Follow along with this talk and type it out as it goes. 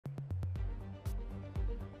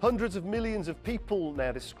Hundreds of millions of people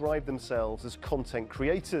now describe themselves as content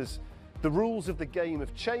creators. The rules of the game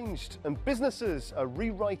have changed, and businesses are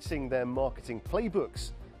rewriting their marketing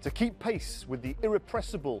playbooks to keep pace with the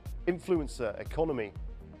irrepressible influencer economy.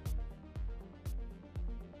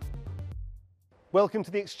 Welcome to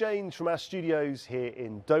The Exchange from our studios here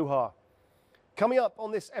in Doha. Coming up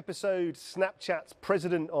on this episode, Snapchat's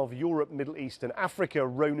president of Europe, Middle East and Africa,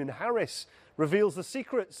 Ronan Harris, reveals the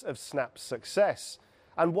secrets of Snap's success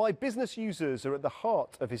and why business users are at the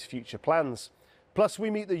heart of his future plans. Plus, we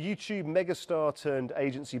meet the YouTube megastar turned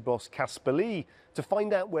agency boss Casper Lee to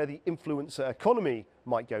find out where the influencer economy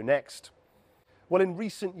might go next. Well, in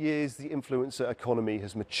recent years, the influencer economy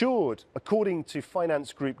has matured. According to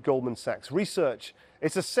finance group Goldman Sachs research,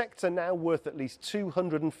 it's a sector now worth at least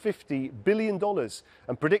 $250 billion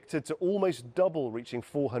and predicted to almost double, reaching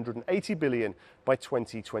 $480 billion by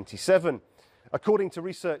 2027. According to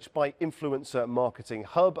research by Influencer Marketing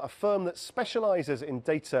Hub, a firm that specializes in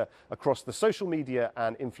data across the social media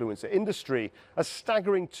and influencer industry, a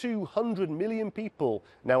staggering 200 million people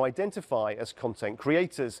now identify as content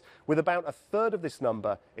creators, with about a third of this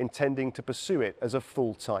number intending to pursue it as a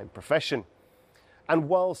full-time profession. And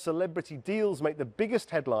while celebrity deals make the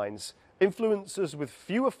biggest headlines, influencers with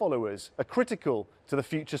fewer followers are critical to the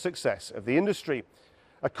future success of the industry.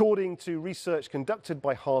 According to research conducted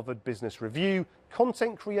by Harvard Business Review,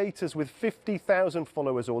 content creators with 50,000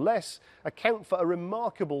 followers or less account for a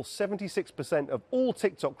remarkable 76% of all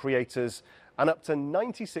TikTok creators and up to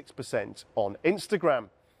 96% on Instagram.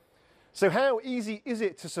 So how easy is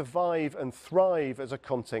it to survive and thrive as a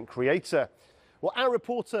content creator? Well, our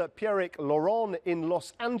reporter Pierrick Laurent in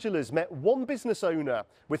Los Angeles met one business owner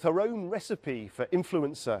with her own recipe for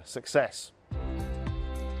influencer success.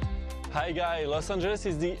 Hi Guy, Los Angeles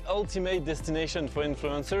is the ultimate destination for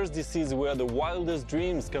influencers. This is where the wildest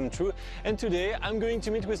dreams come true. And today I'm going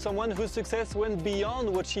to meet with someone whose success went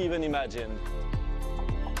beyond what she even imagined.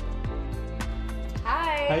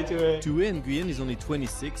 Hi! Hi Thuê. Thuê Nguyen is only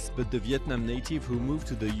 26, but the Vietnam native who moved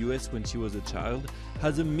to the US when she was a child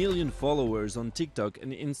has 1 million followers on TikTok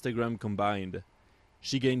and Instagram combined.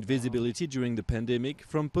 She gained visibility during the pandemic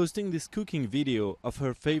from posting this cooking video of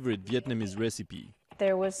her favorite Vietnamese recipe.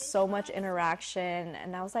 There was so much interaction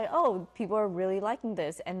and I was like, oh, people are really liking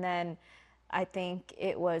this. And then I think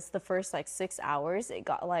it was the first 6 hours, it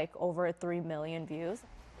got over 3 million views.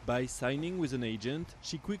 By signing with an agent,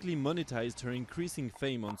 she quickly monetized her increasing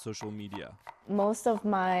fame on social media. Most of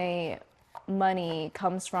my money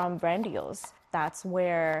comes from brand deals. That's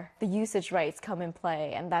where the usage rights come in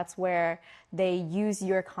play, and that's where they use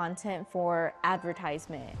your content for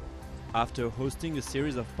advertisement. After hosting a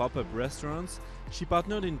series of pop-up restaurants, she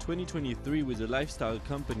partnered in 2023 with a lifestyle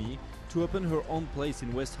company to open her own place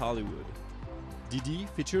in West Hollywood. Didi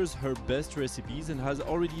features her best recipes and has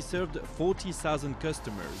already served 40,000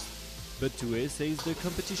 customers. But Thuê says the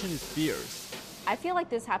competition is fierce. I feel like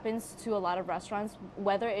this happens to a lot of restaurants,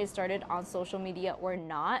 whether it started on social media or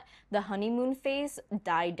not. The honeymoon phase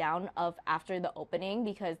died down after the opening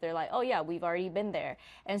because they're like, oh yeah, we've already been there.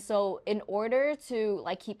 And so in order to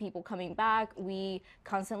keep people coming back, we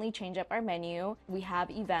constantly change up our menu. We have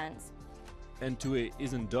events. And Thuê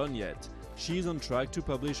isn't done yet. She is on track to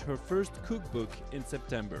publish her first cookbook in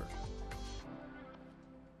September.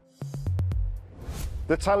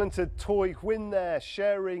 The talented Toi Huynh there,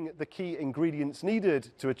 sharing the key ingredients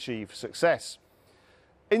needed to achieve success.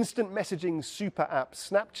 Instant messaging super app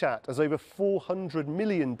Snapchat has over 400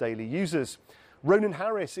 million daily users. Ronan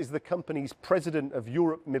Harris is the company's president of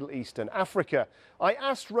Europe, Middle East and Africa. I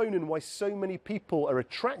asked Ronan why so many people are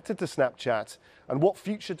attracted to Snapchat and what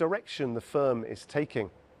future direction the firm is taking.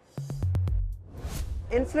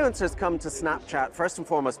 Influencers come to Snapchat first and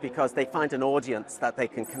foremost because they find an audience that they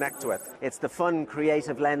can connect with. It's the fun,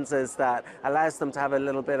 creative lenses that allows them to have a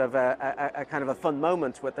little bit of a kind of a fun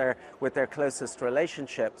moment with their closest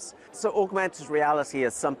relationships. So augmented reality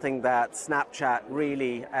is something that Snapchat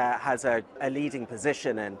really has a leading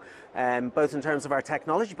position in, both in terms of our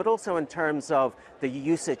technology, but also in terms of the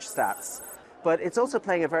usage stats. But it's also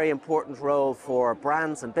playing a very important role for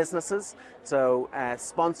brands and businesses. So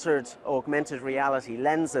sponsored augmented reality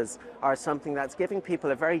lenses are something that's giving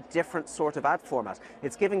people a very different sort of ad format.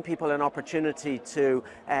 It's giving people an opportunity to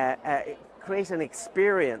create an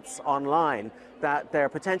experience online that their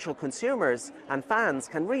potential consumers and fans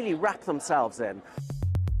can really wrap themselves in.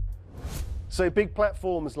 So big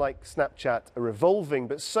platforms like Snapchat are evolving,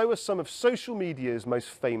 but so are some of social media's most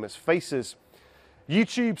famous faces.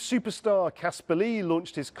 YouTube superstar Casper Lee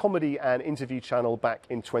launched his comedy and interview channel back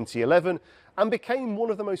in 2011 and became one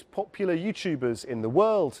of the most popular YouTubers in the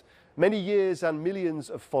world. Many years and millions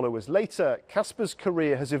of followers later, Casper's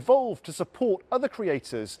career has evolved to support other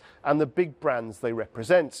creators and the big brands they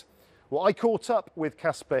represent. Well, I caught up with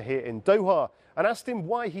Casper here in Doha and asked him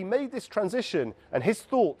why he made this transition and his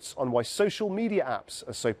thoughts on why social media apps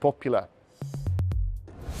are so popular.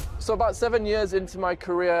 So about 7 years into my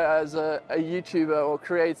career as a YouTuber or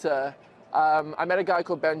creator, I met a guy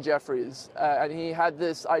called Ben Jeffries, and he had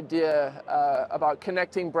this idea about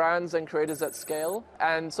connecting brands and creators at scale.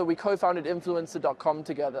 And so we co-founded influencer.com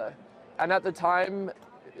together. And at the time,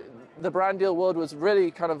 the brand deal world was really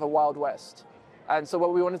kind of a Wild West. And so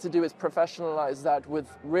what we wanted to do is professionalize that with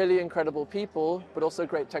really incredible people, but also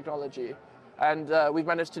great technology. And we've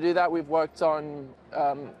managed to do that. We've worked on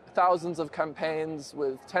thousands of campaigns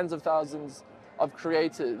with tens of thousands of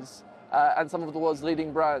creators. And some of the world's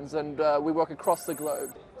leading brands, and we work across the globe.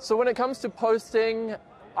 So when it comes to posting,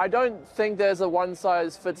 I don't think there's a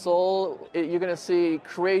one-size-fits-all. You're going to see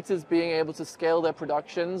creators being able to scale their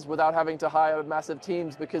productions without having to hire massive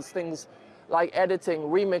teams, because things like editing,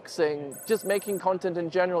 remixing, just making content in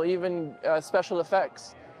general, even special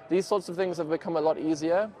effects, these sorts of things have become a lot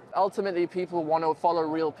easier. Ultimately, people want to follow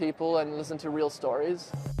real people and listen to real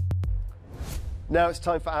stories. Now it's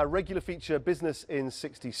time for our regular feature, Business in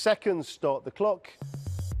 60 Seconds. Start the clock.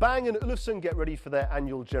 Bang & Olufsen get ready for their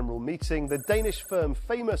annual general meeting. The Danish firm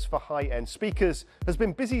famous for high-end speakers has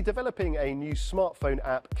been busy developing a new smartphone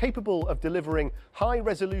app capable of delivering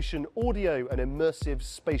high-resolution audio and immersive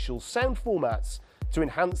spatial sound formats to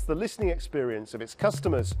enhance the listening experience of its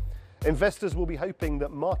customers. Investors will be hoping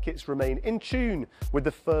that markets remain in tune with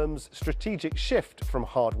the firm's strategic shift from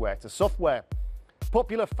hardware to software.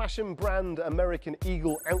 Popular fashion brand American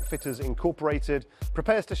Eagle Outfitters Incorporated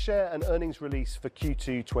prepares to share an earnings release for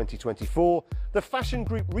Q2 2024. The fashion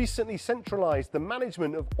group recently centralized the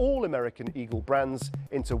management of all American Eagle brands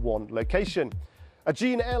into one location.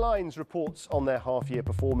 Aegean Airlines reports on their half-year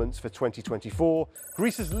performance for 2024.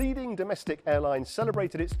 Greece's leading domestic airline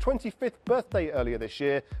celebrated its 25th birthday earlier this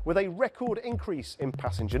year with a record increase in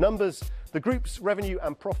passenger numbers. The group's revenue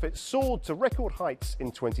and profits soared to record heights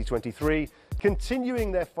in 2023.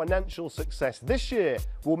 Continuing their financial success this year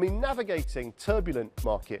will mean navigating turbulent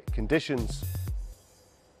market conditions.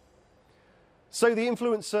 So the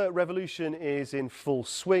influencer revolution is in full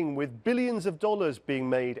swing, with billions of dollars being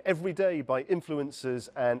made every day by influencers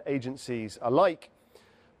and agencies alike.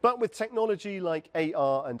 But with technology like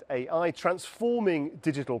AR and AI transforming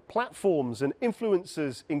digital platforms and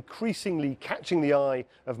influencers increasingly catching the eye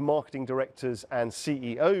of marketing directors and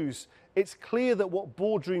CEOs, it's clear that what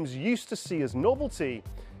boardrooms used to see as novelty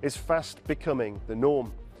is fast becoming the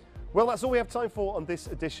norm. Well, that's all we have time for on this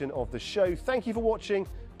edition of the show. Thank you for watching.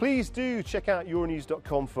 Please do check out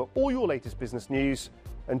euronews.com for all your latest business news,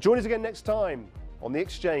 and join us again next time on The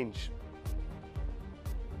Exchange.